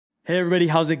Hey everybody,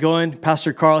 how's it going?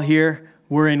 Pastor Carl here.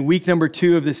 We're in week number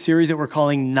 2 of this series that we're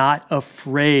calling Not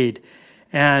Afraid.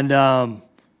 And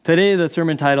today the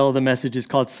sermon title of the message is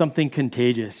called Something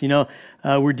Contagious. You know,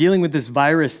 we're dealing with this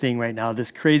virus thing right now,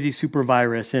 this crazy super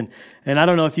virus. And I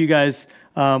don't know if you guys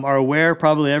are aware,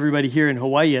 probably everybody here in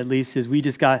Hawaii at least, is we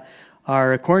just got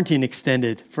our quarantine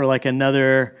extended for like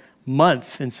another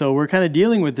month. And so we're kind of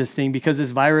dealing with this thing because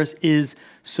this virus is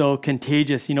so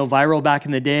contagious. You know, viral back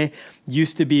in the day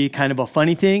used to be kind of a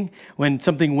funny thing. When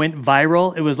something went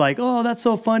viral, it was like, oh, that's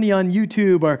so funny on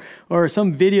YouTube, or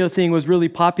some video thing was really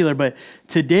popular. But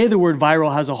today the word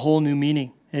viral has a whole new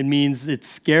meaning. It means it's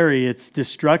scary, it's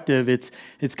destructive,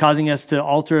 it's causing us to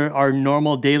alter our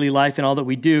normal daily life and all that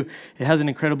we do. It has an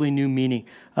incredibly new meaning.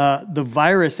 The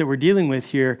virus that we're dealing with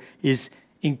here is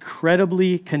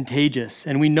incredibly contagious,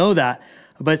 and we know that,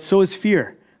 but so is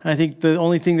fear. And I think the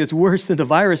only thing that's worse than the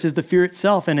virus is the fear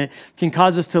itself, and it can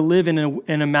cause us to live in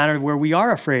a manner where we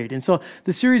are afraid. And so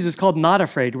the series is called Not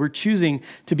Afraid. We're choosing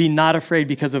to be not afraid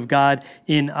because of God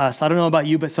in us. I don't know about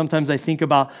you, but sometimes I think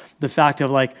about the fact of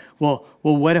like, well,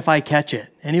 what if I catch it?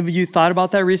 Any of you thought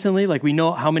about that recently? Like, we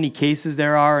know how many cases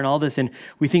there are and all this, and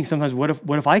we think sometimes, what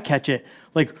if I catch it?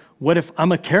 Like, what if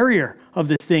I'm a carrier of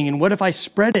this thing? And what if I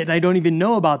spread it and I don't even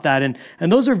know about that?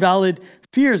 And those are valid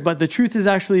fears, but the truth is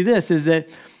actually this, is that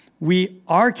we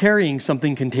are carrying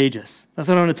something contagious. That's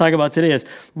what I want to talk about today, is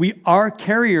we are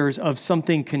carriers of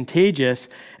something contagious,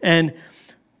 and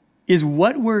is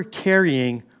what we're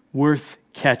carrying worth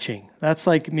catching? That's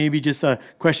like maybe just a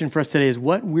question for us today, is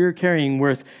what we're carrying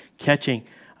worth catching?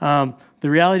 The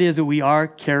reality is that we are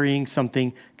carrying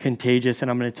something contagious,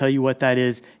 and I'm going to tell you what that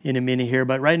is in a minute here.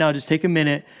 But right now, just take a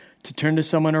minute to turn to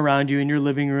someone around you in your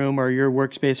living room or your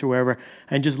workspace or wherever,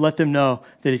 and just let them know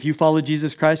that if you follow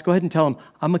Jesus Christ, go ahead and tell them,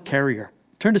 I'm a carrier.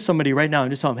 Turn to somebody right now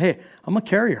and just tell them, hey, I'm a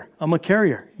carrier. I'm a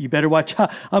carrier. You better watch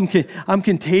out. I'm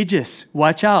contagious.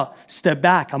 Watch out. Step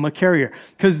back. I'm a carrier.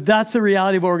 Because that's the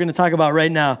reality of what we're going to talk about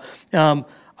right now.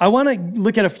 I want to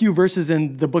look at a few verses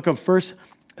in the book of 1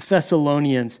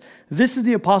 Thessalonians. This is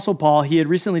the Apostle Paul. He had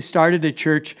recently started a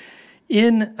church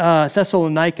in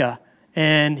Thessalonica,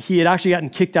 and he had actually gotten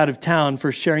kicked out of town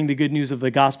for sharing the good news of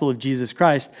the gospel of Jesus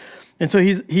Christ. And so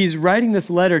he's writing this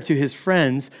letter to his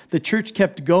friends. The church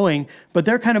kept going, but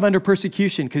they're kind of under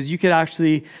persecution, because you could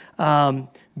actually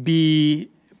be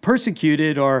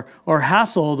persecuted or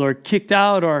hassled or kicked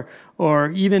out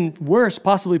or even worse,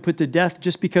 possibly put to death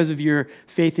just because of your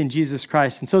faith in Jesus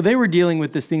Christ. And so they were dealing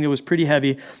with this thing that was pretty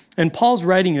heavy. And Paul's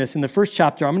writing this in the first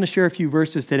chapter. I'm going to share a few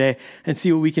verses today and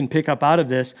see what we can pick up out of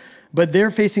this. But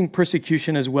they're facing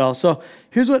persecution as well. So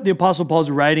here's what the Apostle Paul's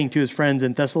writing to his friends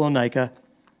in Thessalonica.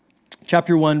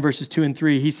 Chapter 1, verses 2 and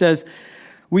 3. He says,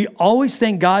 "We always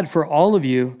thank God for all of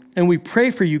you, and we pray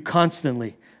for you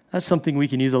constantly." That's something we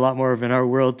can use a lot more of in our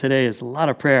world today, is a lot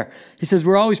of prayer. He says,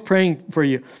 we're always praying for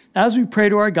you. As we pray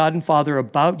to our God and Father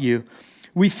about you,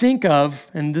 we think of,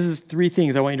 and this is 3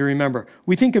 things I want you to remember.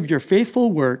 We think of your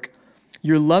faithful work,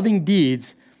 your loving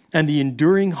deeds, and the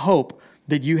enduring hope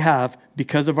that you have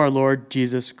because of our Lord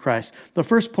Jesus Christ. The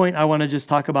first point I want to just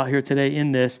talk about here today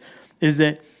in this is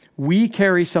that we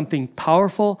carry something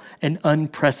powerful and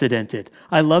unprecedented.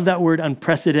 I love that word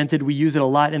unprecedented. We use it a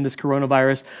lot in this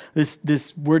coronavirus.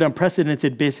 This word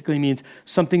unprecedented basically means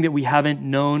something that we haven't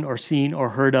known or seen or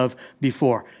heard of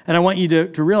before. And I want you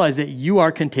to realize that you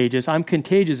are contagious. I'm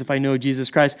contagious if I know Jesus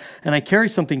Christ. And I carry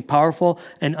something powerful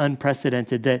and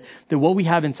unprecedented, that what we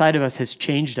have inside of us has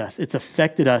changed us. It's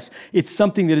affected us. It's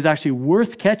something that is actually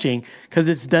worth catching because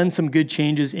it's done some good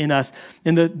changes in us.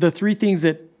 And the 3 things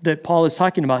that Paul is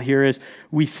talking about here is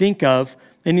we think of,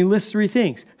 and he lists 3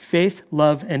 things: faith,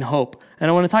 love, and hope. And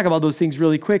I want to talk about those things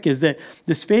really quick, is that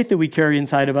this faith that we carry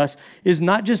inside of us is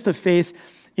not just a faith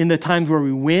in the times where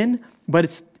we win, but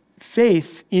it's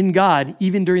faith in God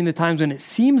even during the times when it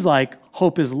seems like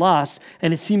hope is lost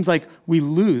and it seems like we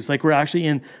lose, like we're actually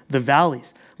in the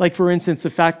valleys. Like, for instance, the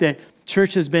fact that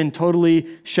church has been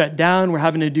totally shut down. We're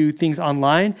having to do things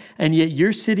online. And yet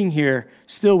you're sitting here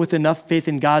still with enough faith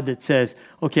in God that says,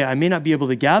 okay, I may not be able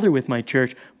to gather with my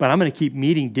church, but I'm going to keep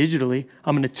meeting digitally.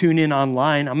 I'm going to tune in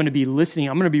online. I'm going to be listening.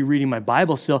 I'm going to be reading my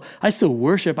Bible still. I still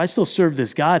worship. I still serve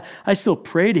this God. I still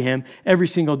pray to him every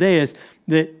single day. Is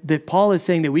that Paul is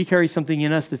saying that we carry something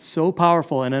in us that's so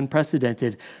powerful and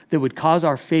unprecedented that would cause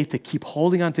our faith to keep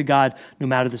holding on to God no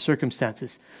matter the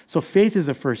circumstances. So faith is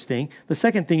the first thing. The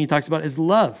second thing he talks about is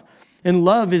love. And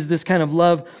love is this kind of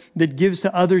love that gives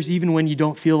to others even when you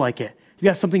don't feel like it. You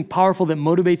got something powerful that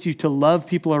motivates you to love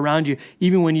people around you,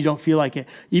 even when you don't feel like it.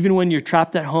 Even when you're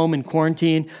trapped at home in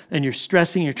quarantine and you're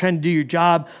stressing, you're trying to do your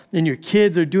job, and your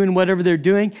kids are doing whatever they're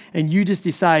doing, and you just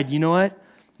decide, you know what?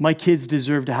 my kids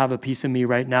deserve to have a piece of me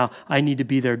right now. I need to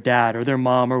be their dad or their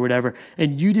mom or whatever.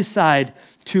 And you decide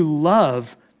to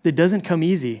love that doesn't come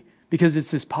easy, because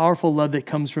it's this powerful love that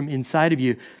comes from inside of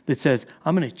you that says,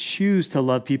 I'm going to choose to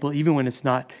love people even when it's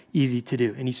not easy to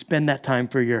do. And you spend that time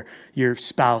for your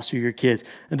spouse or your kids.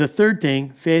 And the third thing,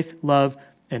 faith, love,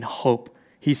 and hope.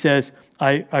 He says,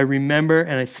 I remember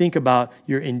and I think about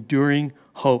your enduring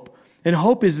hope. And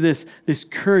hope is this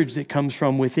courage that comes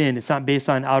from within. It's not based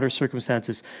on outer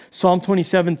circumstances. Psalm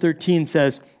 27:13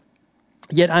 says,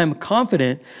 yet I am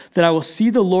confident that I will see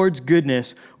the Lord's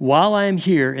goodness while I am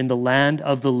here in the land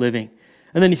of the living.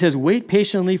 And then he says, wait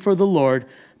patiently for the Lord,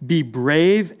 be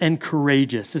brave and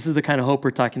courageous. This is the kind of hope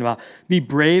we're talking about. Be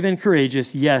brave and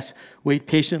courageous. Yes, wait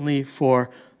patiently for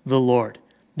the Lord.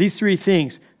 These three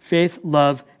things, faith,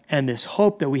 love, and this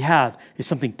hope that we have, is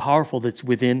something powerful that's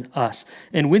within us.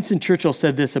 And Winston Churchill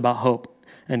said this about hope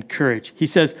and courage. He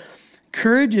says,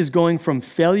 courage is going from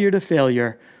failure to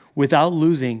failure without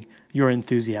losing your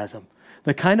enthusiasm.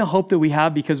 The kind of hope that we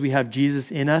have because we have Jesus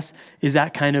in us is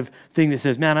that kind of thing that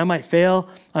says, man, I might fail,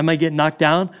 I might get knocked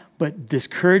down, but this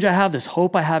courage I have, this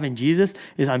hope I have in Jesus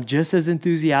is I'm just as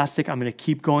enthusiastic. I'm going to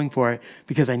keep going for it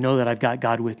because I know that I've got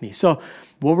God with me. So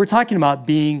what we're talking about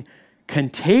being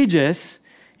contagious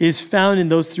is found in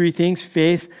those three things,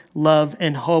 faith, love,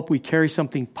 and hope. We carry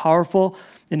something powerful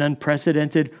and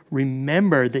unprecedented.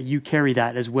 Remember that you carry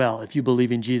that as well if you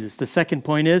believe in Jesus. The second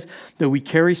point is that we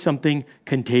carry something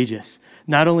contagious.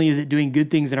 Not only is it doing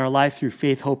good things in our life through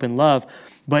faith, hope, and love,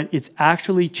 but it's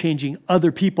actually changing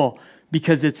other people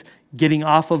because it's getting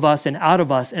off of us and out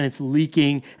of us, and it's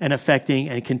leaking and affecting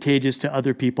and contagious to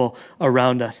other people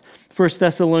around us. 1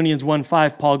 Thessalonians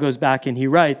 1:5, Paul goes back and he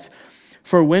writes,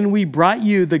 for when we brought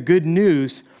you the good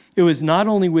news, it was not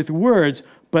only with words,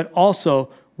 but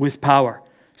also with power.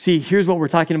 See, here's what we're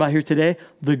talking about here today.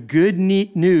 The good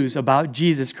news about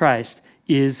Jesus Christ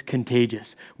is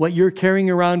contagious. What you're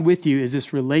carrying around with you is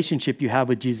this relationship you have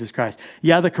with Jesus Christ.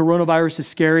 Yeah, the coronavirus is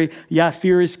scary. Yeah,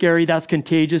 fear is scary. That's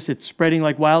contagious. It's spreading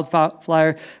like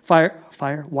wildfire. Let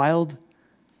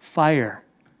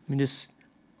me just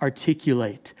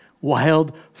articulate.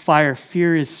 Wildfire.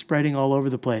 Fear is spreading all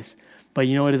over the place. But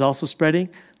you know what is also spreading?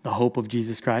 The hope of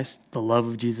Jesus Christ, the love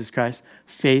of Jesus Christ,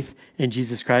 faith in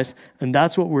Jesus Christ. And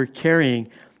that's what we're carrying.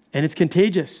 And it's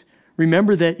contagious.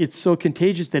 Remember that it's so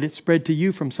contagious that it spread to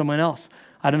you from someone else.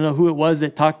 I don't know who it was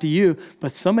that talked to you,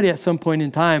 but somebody at some point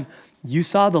in time, you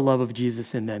saw the love of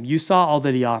Jesus in them. You saw all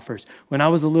that he offers. When I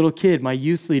was a little kid, my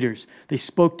youth leaders, they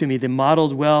spoke to me. They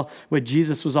modeled well what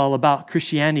Jesus was all about.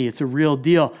 Christianity, it's a real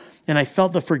deal. And I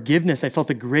felt the forgiveness. I felt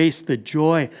the grace, the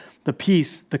joy, the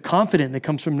peace, the confidence that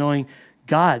comes from knowing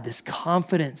God, this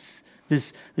confidence,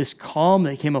 this calm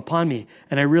that came upon me.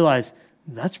 And I realized,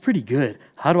 that's pretty good.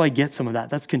 How do I get some of that?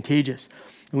 That's contagious.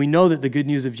 And we know that the good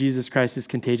news of Jesus Christ is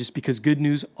contagious because good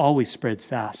news always spreads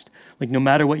fast. Like no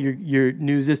matter what your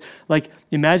news is. Like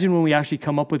imagine when we actually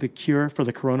come up with a cure for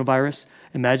the coronavirus.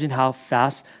 Imagine how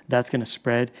fast that's going to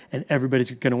spread and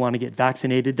everybody's going to want to get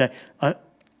vaccinated. That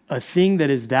a thing that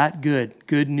is that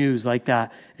good news like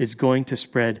that is going to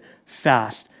spread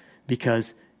fast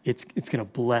because it's going to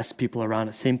bless people around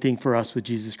us. Same thing for us with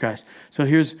Jesus Christ. So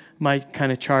here's my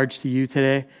kind of charge to you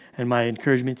today, and my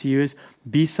encouragement to you is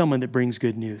be someone that brings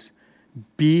good news.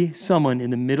 Be someone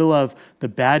in the middle of the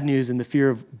bad news and the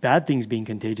fear of bad things being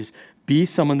contagious. Be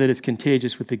someone that is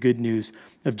contagious with the good news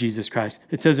of Jesus Christ.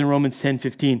 It says in Romans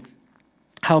 10:15,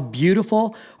 how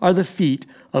beautiful are the feet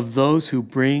of those who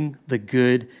bring the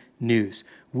good news.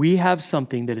 We have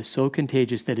something that is so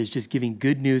contagious that is just giving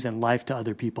good news and life to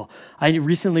other people. I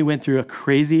recently went through a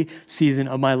crazy season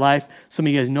of my life. Some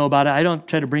of you guys know about it. I don't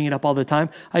try to bring it up all the time.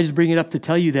 I just bring it up to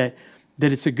tell you that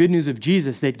it's the good news of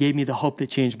Jesus that gave me the hope that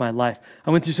changed my life.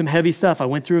 I went through some heavy stuff. I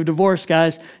went through a divorce,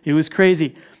 guys. It was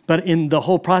crazy. But in the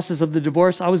whole process of the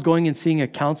divorce, I was going and seeing a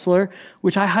counselor,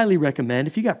 which I highly recommend.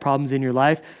 If you got problems in your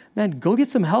life, man, go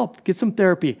get some help, get some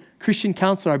therapy. Christian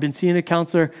counselor. I've been seeing a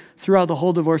counselor throughout the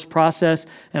whole divorce process,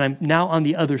 and I'm now on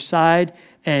the other side.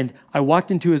 And I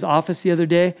walked into his office the other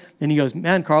day, and he goes,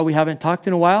 man, Carl, we haven't talked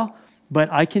in a while,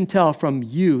 but I can tell from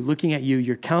you, looking at you,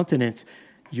 your countenance,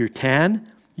 you're tan,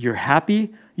 you're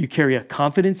happy, you carry a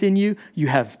confidence in you, you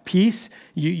have peace,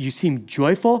 you seem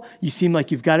joyful, you seem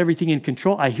like you've got everything in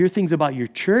control. I hear things about your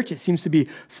church. It seems to be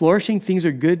flourishing. Things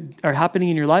are happening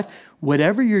in your life.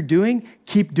 Whatever you're doing,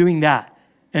 keep doing that.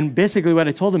 And basically what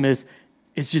I told him is,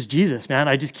 it's just Jesus, man.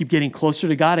 I just keep getting closer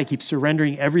to God. I keep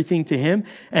surrendering everything to him.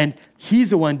 And he's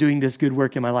the one doing this good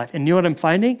work in my life. And you know what I'm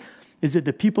finding? Is that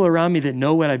the people around me that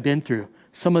know what I've been through,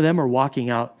 some of them are walking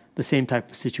out the same type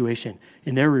of situation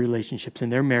in their relationships, in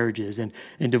their marriages, and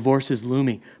divorce is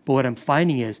looming. But what I'm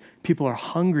finding is people are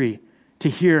hungry to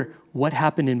hear what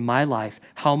happened in my life.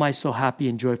 How am I so happy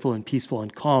and joyful and peaceful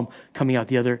and calm coming out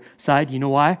the other side? You know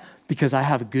why? Because I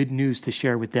have good news to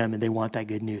share with them and they want that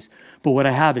good news. But what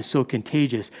I have is so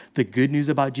contagious. The good news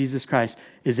about Jesus Christ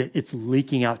is that it's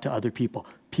leaking out to other people.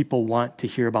 People want to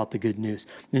hear about the good news.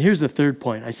 And here's the third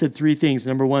point. I said three things.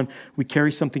 Number one, we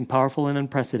carry something powerful and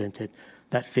unprecedented.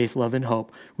 That faith, love, and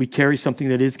hope. We carry something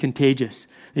that is contagious.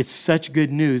 It's such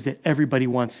good news that everybody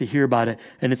wants to hear about it,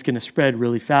 and it's going to spread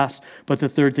really fast. But the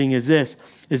third thing is this,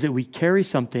 is that we carry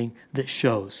something that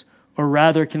shows. Or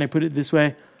rather, can I put it this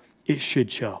way? It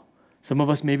should show. Some of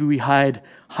us, maybe we hide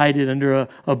it under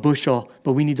a bushel,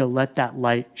 but we need to let that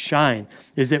light shine,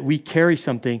 is that we carry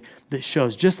something that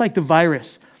shows. Just like the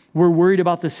virus, we're worried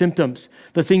about the symptoms,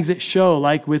 the things that show,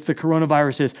 like with the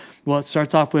coronavirus. Well, it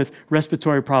starts off with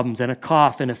respiratory problems and a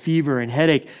cough and a fever and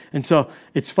headache. And so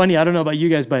it's funny, I don't know about you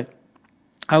guys, but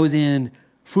I was in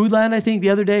Foodland, I think, the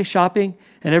other day shopping,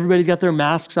 and everybody's got their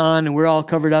masks on and we're all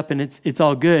covered up and it's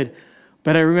all good.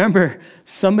 But I remember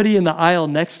somebody in the aisle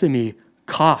next to me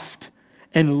coughed,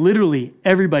 and literally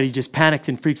everybody just panics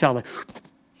and freaks out, like,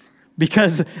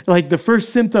 because like the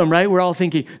first symptom, right? We're all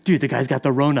thinking, dude, the guy's got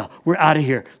the Rona. We're out of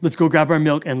here. Let's go grab our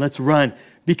milk and let's run.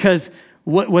 Because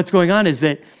what's going on is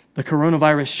that the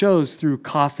coronavirus shows through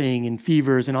coughing and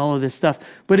fevers and all of this stuff.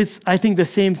 But it's, I think the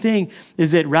same thing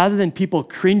is that rather than people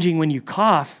cringing when you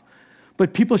cough,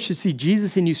 but people should see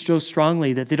Jesus in you so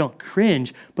strongly that they don't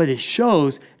cringe, but it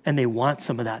shows and they want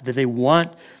some of that they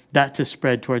want that to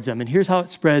spread towards them. And here's how it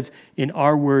spreads in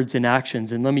our words and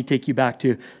actions. And let me take you back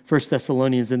to 1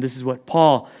 Thessalonians. And this is what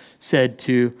Paul said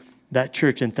to that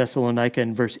church in Thessalonica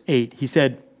in verse 8. He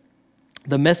said,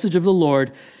 "The message of the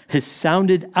Lord has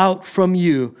sounded out from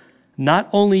you, not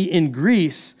only in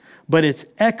Greece, but its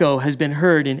echo has been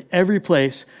heard in every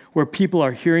place where people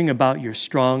are hearing about your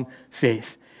strong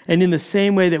faith." And in the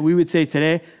same way that we would say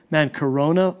today, man,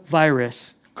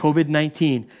 coronavirus,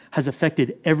 COVID-19, has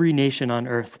affected every nation on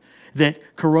earth.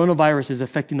 That coronavirus is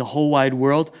affecting the whole wide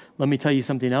world. Let me tell you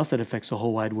something else that affects the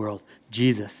whole wide world.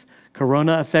 Jesus.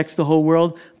 Corona affects the whole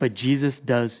world, but Jesus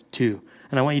does too.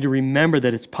 And I want you to remember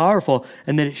that it's powerful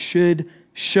and that it should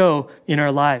show in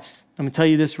our lives. I'm going to tell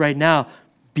you this right now.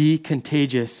 Be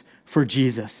contagious for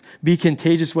Jesus. Be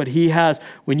contagious what he has.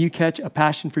 When you catch a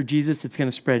passion for Jesus, it's going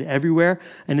to spread everywhere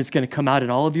and it's going to come out in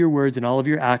all of your words and all of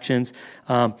your actions.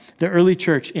 The early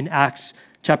church in Acts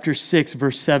chapter 6,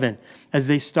 verse 7, as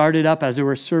they started up, as they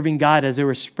were serving God, as they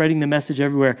were spreading the message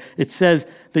everywhere, it says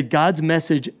that God's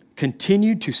message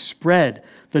continued to spread.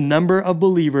 The number of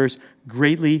believers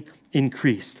greatly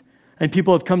increased. And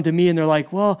people have come to me and they're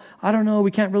like, well, I don't know, we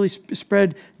can't really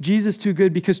spread Jesus too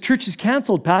good because church is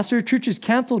canceled, Pastor. Church is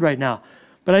canceled right now.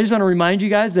 But I just want to remind you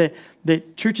guys that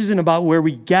church isn't about where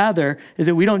we gather, is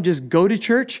that we don't just go to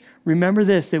church. Remember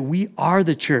this, that we are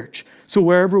the church. So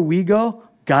wherever we go,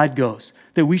 God goes.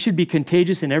 That we should be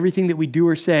contagious in everything that we do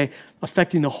or say,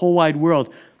 affecting the whole wide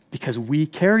world, because we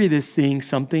carry this thing,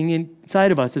 something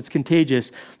inside of us that's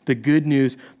contagious, the good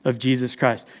news of Jesus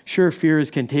Christ. Sure, fear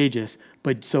is contagious,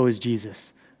 but so is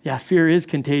Jesus. Yeah, fear is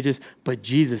contagious, but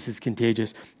Jesus is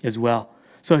contagious as well.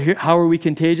 So here, how are we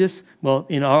contagious? Well,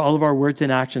 in all of our words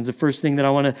and actions, the first thing that I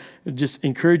want to just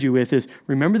encourage you with is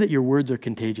remember that your words are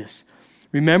contagious.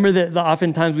 Remember that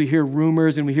oftentimes we hear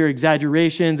rumors and we hear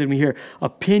exaggerations and we hear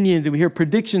opinions and we hear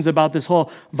predictions about this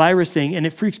whole virus thing, and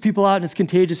it freaks people out and it's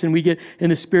contagious and we get in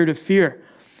the spirit of fear.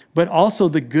 But also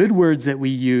the good words that we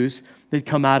use that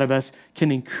come out of us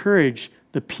can encourage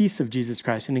the peace of Jesus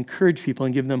Christ and encourage people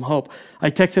and give them hope.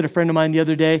 I texted a friend of mine the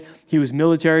other day. He was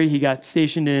military. He got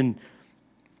stationed in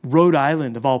Rhode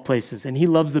Island, of all places, and he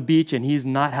loves the beach and he's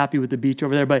not happy with the beach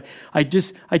over there. But I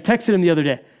texted him the other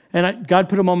day. And God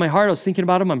put him on my heart. I was thinking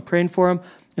about him. I'm praying for him.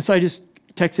 And so I just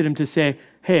texted him to say,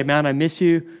 hey, man, I miss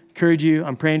you, encourage you.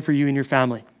 I'm praying for you and your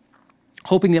family,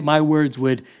 hoping that my words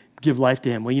would give life to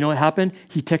him. Well, you know what happened?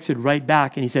 He texted right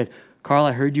back and he said, Carl,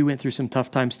 I heard you went through some tough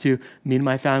times too. Me and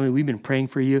my family, we've been praying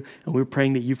for you, and we're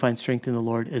praying that you find strength in the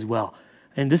Lord as well.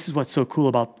 And this is what's so cool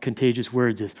about contagious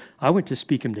words is I went to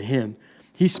speak them to him.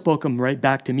 He spoke them right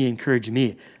back to me, encouraged me.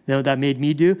 You know what that made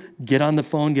me do? Get on the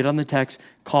phone, get on the text,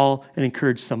 call, and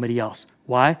encourage somebody else.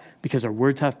 Why? Because our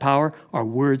words have power. Our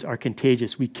words are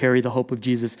contagious. We carry the hope of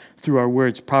Jesus through our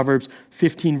words. Proverbs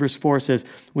 15 verse 4 says,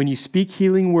 when you speak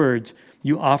healing words,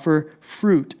 you offer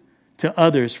fruit to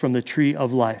others from the tree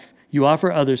of life. You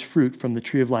offer others fruit from the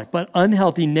tree of life. But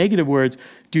unhealthy, negative words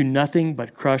do nothing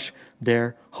but crush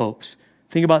their hopes.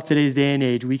 Think about today's day and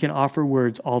age. We can offer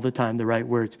words all the time, the right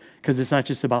words, because it's not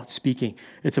just about speaking.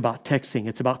 It's about texting.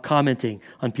 It's about commenting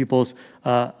on people's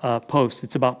posts.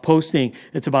 It's about posting.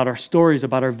 It's about our stories,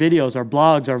 about our videos, our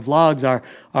blogs, our vlogs,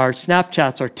 our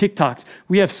Snapchats, our TikToks.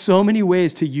 We have so many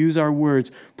ways to use our words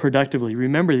productively.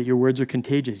 Remember that your words are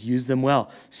contagious. Use them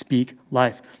well. Speak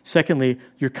life. Secondly,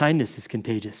 your kindness is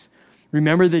contagious.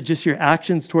 Remember that just your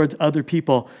actions towards other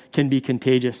people can be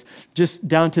contagious. Just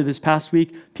down to this past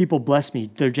week, people blessed me.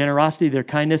 Their generosity, their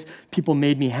kindness, people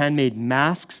made me handmade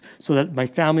masks so that my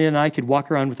family and I could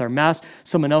walk around with our masks.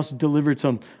 Someone else delivered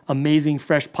some amazing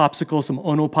fresh popsicles, some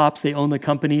Ono Pops. They own the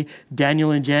company.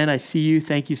 Daniel and Jen, I see you.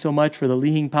 Thank you so much for the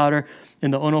Lihing powder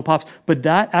and the Ono Pops. But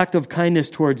that act of kindness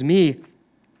towards me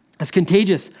is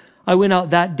contagious. I went out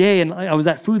that day and I was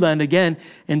at Foodland again,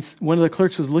 and one of the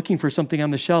clerks was looking for something on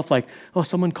the shelf like, oh,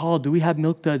 someone called, do we have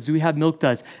Milk Duds? Do we have Milk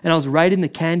Duds? And I was right in the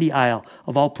candy aisle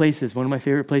of all places, one of my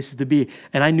favorite places to be,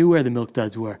 and I knew where the Milk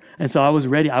Duds were. And so I was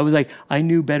ready. I was like, I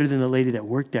knew better than the lady that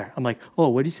worked there. I'm like, oh,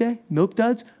 what do you say? Milk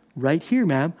Duds? Right here,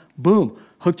 ma'am. Boom.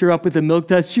 Hooked her up with the Milk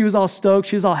Duds. She was all stoked.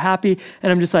 She was all happy.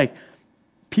 And I'm just like,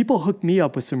 people hook me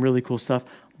up with some really cool stuff.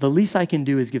 The least I can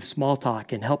do is give small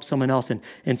talk and help someone else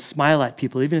and smile at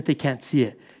people, even if they can't see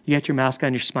it. You got your mask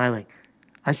on, you're smiling.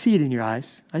 I see it in your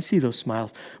eyes. I see those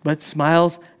smiles. But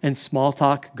smiles and small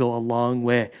talk go a long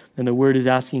way. And the word is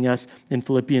asking us in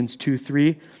Philippians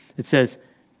 2:3, it says,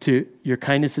 to your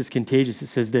kindness is contagious. It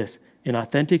says this, in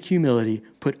authentic humility,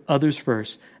 put others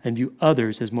first and view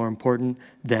others as more important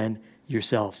than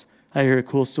yourselves. I heard a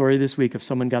cool story this week of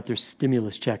someone got their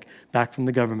stimulus check back from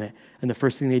the government. And the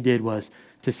first thing they did was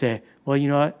to say, well, you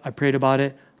know what? I prayed about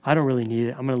it. I don't really need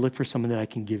it. I'm going to look for someone that I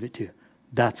can give it to.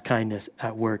 That's kindness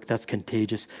at work. That's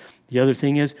contagious. The other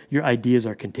thing is your ideas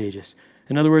are contagious.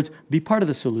 In other words, be part of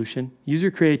the solution. Use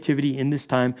your creativity in this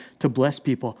time to bless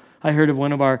people. I heard of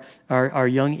one of our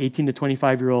young 18 to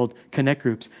 25-year-old connect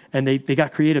groups, and they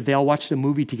got creative. They all watched a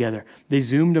movie together. They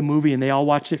Zoomed a movie, and they all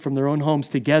watched it from their own homes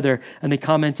together, and they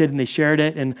commented, and they shared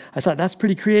it, and I thought, that's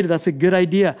pretty creative. That's a good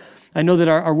idea. I know that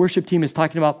our worship team is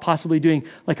talking about possibly doing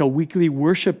like a weekly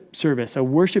worship service, a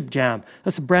worship jam.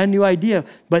 That's a brand new idea,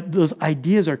 but those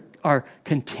ideas are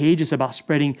contagious about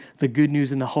spreading the good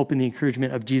news and the hope and the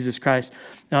encouragement of Jesus Christ.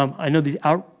 I know these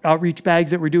outreach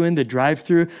bags that we're doing, the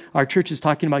drive-through, our church is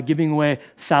talking about giving away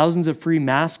thousands of free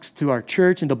masks to our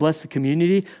church and to bless the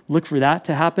community. Look for that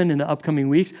to happen in the upcoming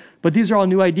weeks. But these are all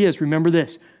new ideas. Remember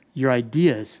this, your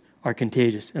ideas are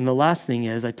contagious. And the last thing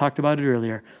is, I talked about it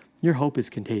earlier, your hope is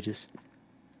contagious.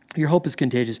 Your hope is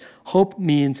contagious. Hope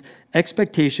means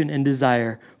expectation and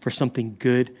desire for something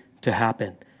good to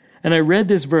happen. And I read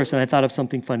this verse and I thought of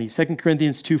something funny. 2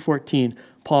 Corinthians 2:14,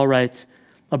 Paul writes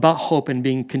about hope and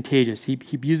being contagious. He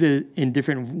uses it in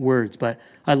different words, but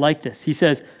I like this. He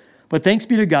says, but thanks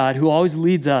be to God who always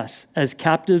leads us as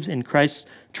captives in Christ's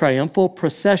triumphal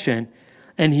procession,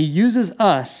 and he uses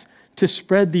us to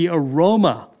spread the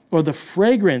aroma or the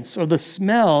fragrance or the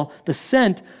smell, the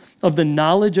scent of the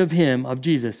knowledge of him, of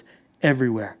Jesus,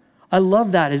 everywhere. I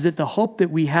love that, is that the hope that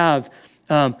we have,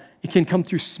 it can come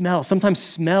through smell. Sometimes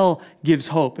smell gives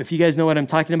hope. If you guys know what I'm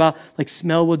talking about, like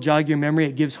smell will jog your memory.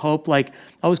 It gives hope. Like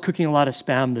I was cooking a lot of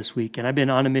Spam this week, and I've been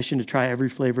on a mission to try every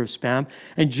flavor of Spam.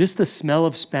 And just the smell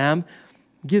of Spam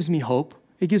gives me hope.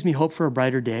 It gives me hope for a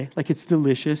brighter day. Like it's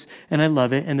delicious, and I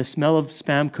love it. And the smell of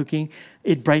Spam cooking,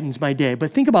 it brightens my day.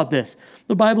 But think about this.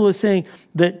 The Bible is saying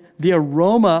that the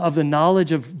aroma of the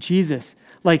knowledge of Jesus,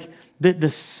 like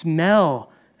the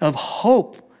smell of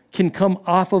hope can come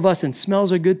off of us, and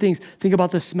smells are good things. Think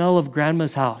about the smell of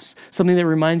grandma's house, something that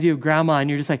reminds you of grandma, and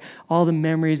you're just like, all the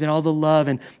memories and all the love,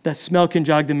 and that smell can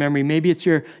jog the memory. Maybe it's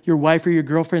your wife or your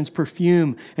girlfriend's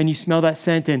perfume, and you smell that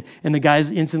scent, and the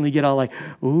guys instantly get all like,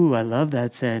 ooh, I love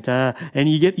that scent, and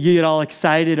you get all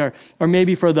excited, or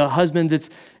maybe for the husbands,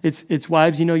 it's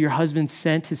wives, you know, your husband's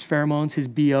scent, his pheromones, his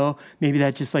BO, maybe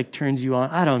that just like turns you on.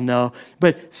 I don't know.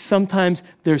 But sometimes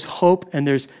there's hope and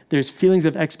there's feelings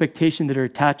of expectation that are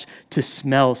attached to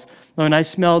smells. When I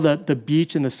smell the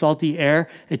beach and the salty air,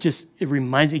 it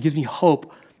reminds me, it gives me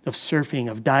hope of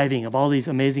surfing, of diving, of all these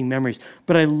amazing memories.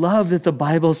 But I love that the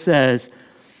Bible says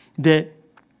that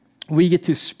we get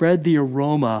to spread the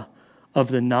aroma of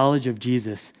the knowledge of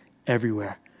Jesus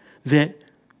everywhere. That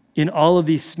in all of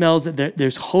these smells, that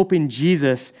there's hope in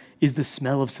Jesus is the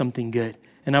smell of something good.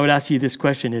 And I would ask you this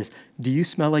question is, do you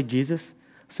smell like Jesus?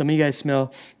 Some of you guys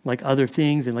smell like other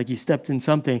things and like you stepped in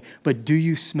something, but do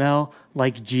you smell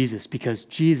like Jesus? Because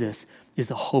Jesus is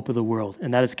the hope of the world,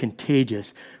 and that is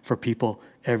contagious for people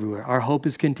everywhere. Our hope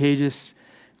is contagious.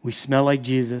 We smell like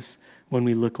Jesus when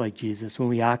we look like Jesus, when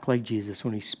we act like Jesus,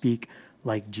 when we speak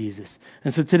like Jesus.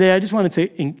 And so today I just wanted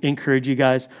to encourage you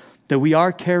guys that we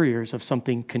are carriers of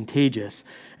something contagious.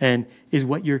 And is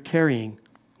what you're carrying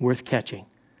worth catching?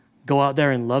 Go out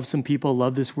there and love some people,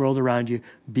 love this world around you,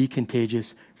 be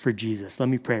contagious for Jesus. Let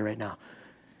me pray right now.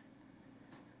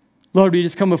 Lord, we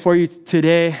just come before you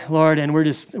today, Lord, and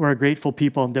we're a grateful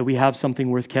people that we have something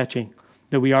worth catching,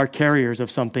 that we are carriers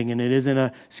of something, and it isn't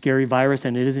a scary virus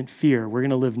and it isn't fear. We're going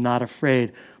to live not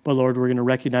afraid, but Lord, we're going to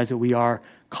recognize that we are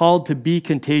called to be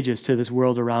contagious to this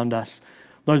world around us.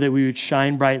 Lord, that we would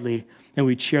shine brightly and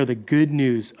we'd share the good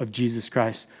news of Jesus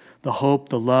Christ, the hope,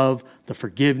 the love, the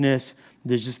forgiveness.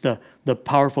 There's just the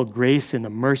powerful grace and the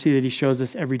mercy that he shows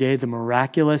us every day, the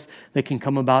miraculous that can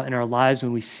come about in our lives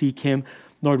when we seek him.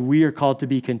 Lord, we are called to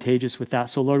be contagious with that.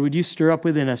 So Lord, would you stir up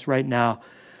within us right now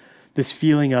this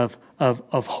feeling of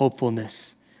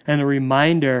hopefulness and a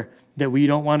reminder that we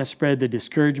don't want to spread the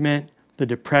discouragement, the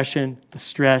depression, the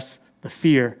stress, the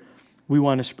fear. We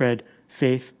want to spread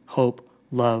faith, hope,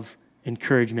 love,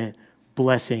 encouragement,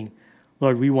 blessing.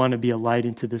 Lord, we want to be a light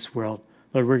into this world.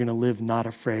 Lord, we're going to live not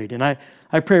afraid. And I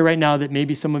pray right now that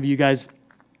maybe some of you guys,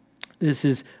 this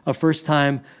is a first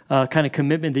time kind of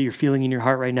commitment that you're feeling in your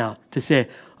heart right now to say,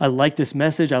 I like this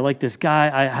message. I like this guy.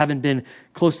 I haven't been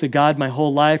close to God my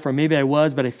whole life, or maybe I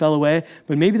was, but I fell away.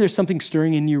 But maybe there's something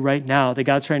stirring in you right now that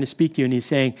God's trying to speak to you. And he's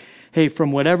saying, hey,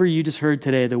 from whatever you just heard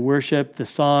today, the worship, the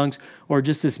songs, or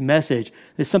just this message,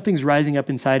 that something's rising up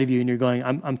inside of you and you're going,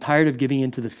 I'm tired of giving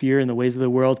into the fear and the ways of the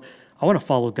world. I want to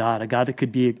follow God, a God that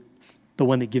could be the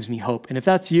one that gives me hope. And if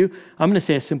that's you, I'm going to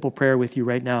say a simple prayer with you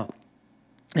right now.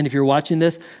 And if you're watching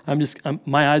this,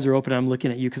 my eyes are open. I'm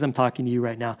looking at you because I'm talking to you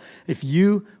right now. If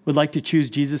you would like to choose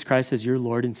Jesus Christ as your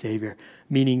Lord and Savior,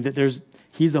 meaning that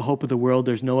he's the hope of the world,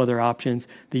 there's no other options,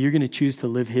 that you're going to choose to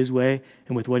live his way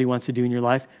and with what he wants to do in your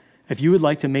life, if you would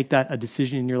like to make that a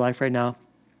decision in your life right now,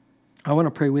 I want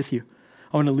to pray with you.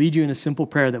 I want to lead you in a simple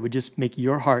prayer that would just make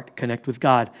your heart connect with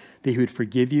God, that he would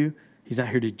forgive you. He's not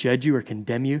here to judge you or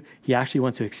condemn you. He actually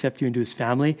wants to accept you into his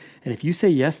family. And if you say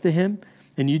yes to him,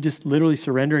 and you just literally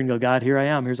surrender and go, God, here I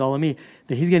am, here's all of me,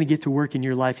 then he's going to get to work in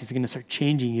your life. He's going to start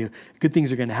changing you. Good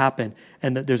things are going to happen.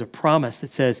 And that there's a promise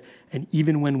that says, and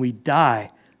even when we die,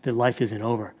 that life isn't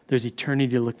over. There's eternity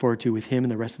to look forward to with him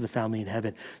and the rest of the family in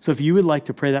heaven. So if you would like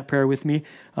to pray that prayer with me,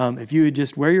 if you would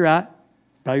just, where you're at,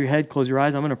 bow your head, close your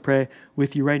eyes. I'm going to pray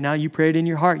with you right now. You pray it in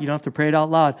your heart. You don't have to pray it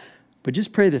out loud, but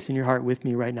just pray this in your heart with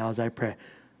me right now as I pray.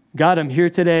 God, I'm here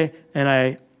today, and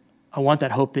I want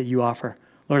that hope that you offer.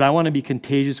 Lord, I want to be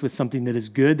contagious with something that is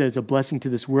good, that is a blessing to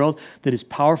this world, that is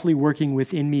powerfully working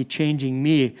within me, changing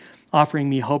me, offering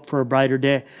me hope for a brighter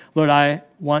day. Lord, I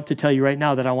want to tell you right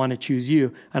now that I want to choose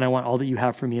you, and I want all that you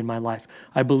have for me in my life.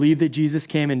 I believe that Jesus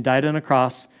came and died on a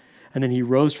cross, and then he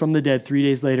rose from the dead 3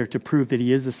 days later to prove that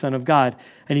he is the Son of God,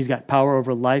 and he's got power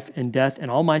over life and death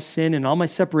and all my sin and all my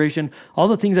separation, all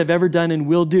the things I've ever done and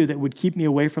will do that would keep me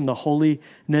away from the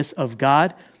holiness of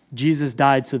God. Jesus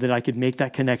died so that I could make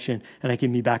that connection and I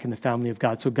can be back in the family of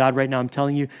God. So God, right now, I'm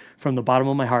telling you from the bottom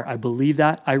of my heart, I believe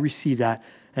that, I receive that,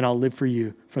 and I'll live for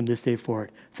you from this day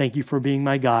forward. Thank you for being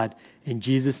my God. In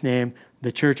Jesus' name,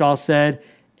 the church all said,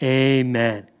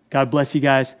 amen. God bless you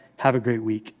guys. Have a great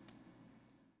week.